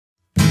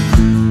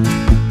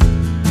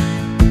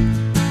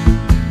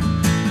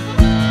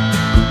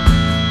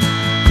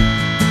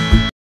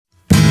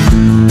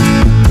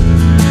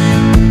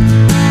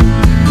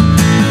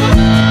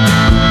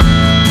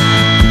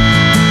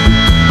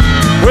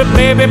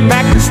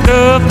packed her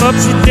stuff up,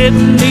 she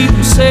didn't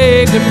even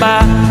say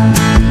goodbye.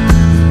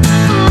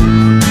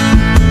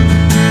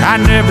 I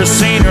never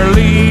seen her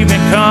leave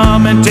and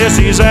come until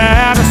she's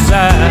out of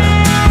sight.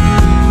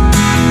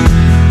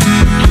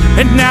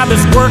 And now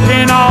this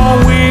working all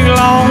week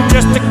long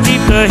just to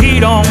keep the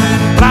heat on,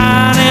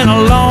 lying in a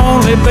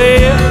lonely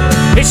bed.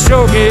 It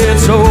sure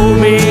gets so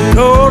big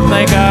cold,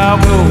 think I'll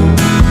go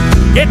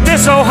get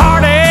this old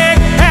heartache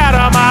out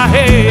of my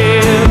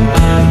head.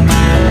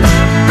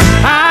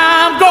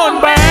 I'm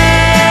going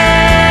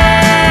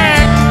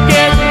back,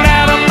 getting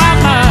out of my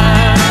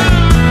mind,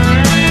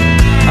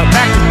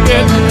 back to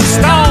getting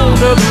stoned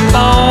to the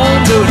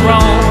bone, doing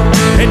wrong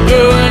and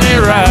doing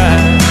it right.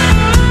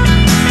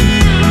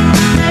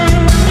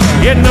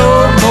 Yeah,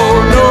 no more,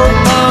 no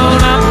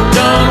fun, I'm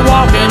done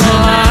walking the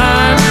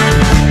line.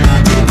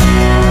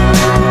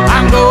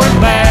 I'm going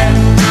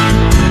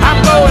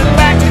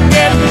back to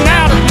getting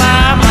out of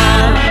my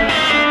mind.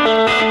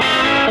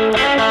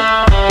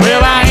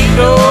 Well, I ain't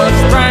no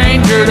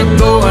stranger to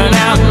going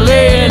out and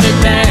laying it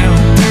down.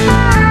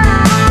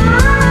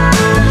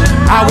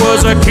 I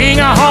was a king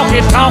of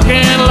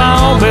honky-tonkin'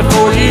 long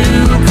before you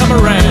come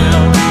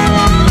around.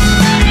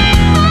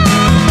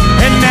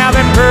 And now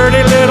that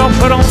pretty little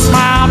put-on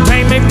smile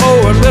tamed me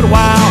for a little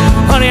while.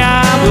 Honey,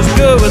 I was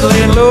good with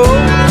laying low,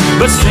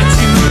 but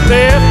since you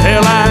left,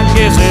 hell, I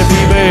guess it'd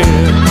be bad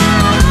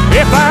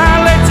if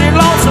I let your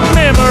lonesome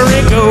memory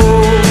go.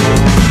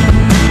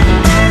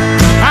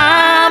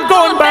 I'm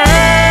going back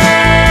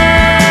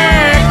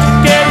to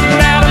getting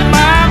out of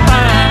my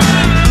mind,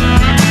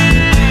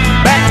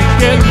 back to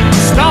getting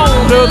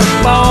stoned to the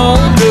bone,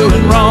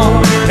 doing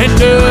wrong and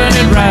doing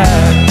it right.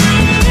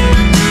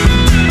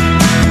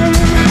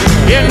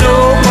 Yeah,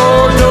 no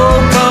more, no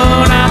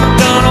fun, I'm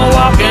done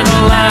walking the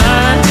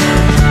line.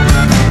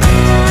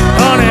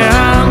 Honey,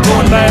 I'm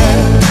going back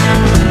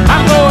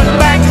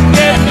to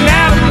getting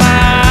out of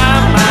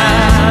my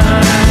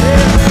mind.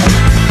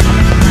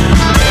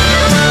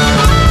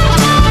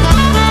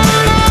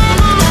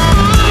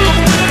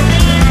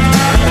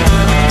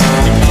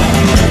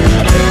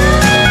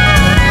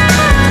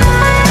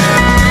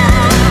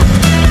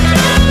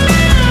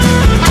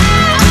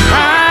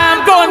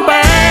 I'm going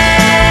back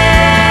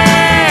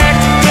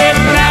to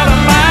getting out of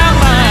my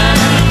mind,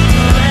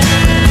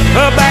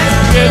 back to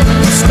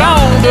getting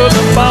stoned to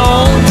the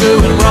bone,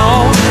 doing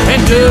wrong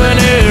and doing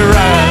it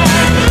right.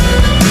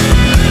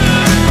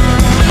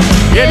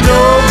 You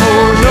know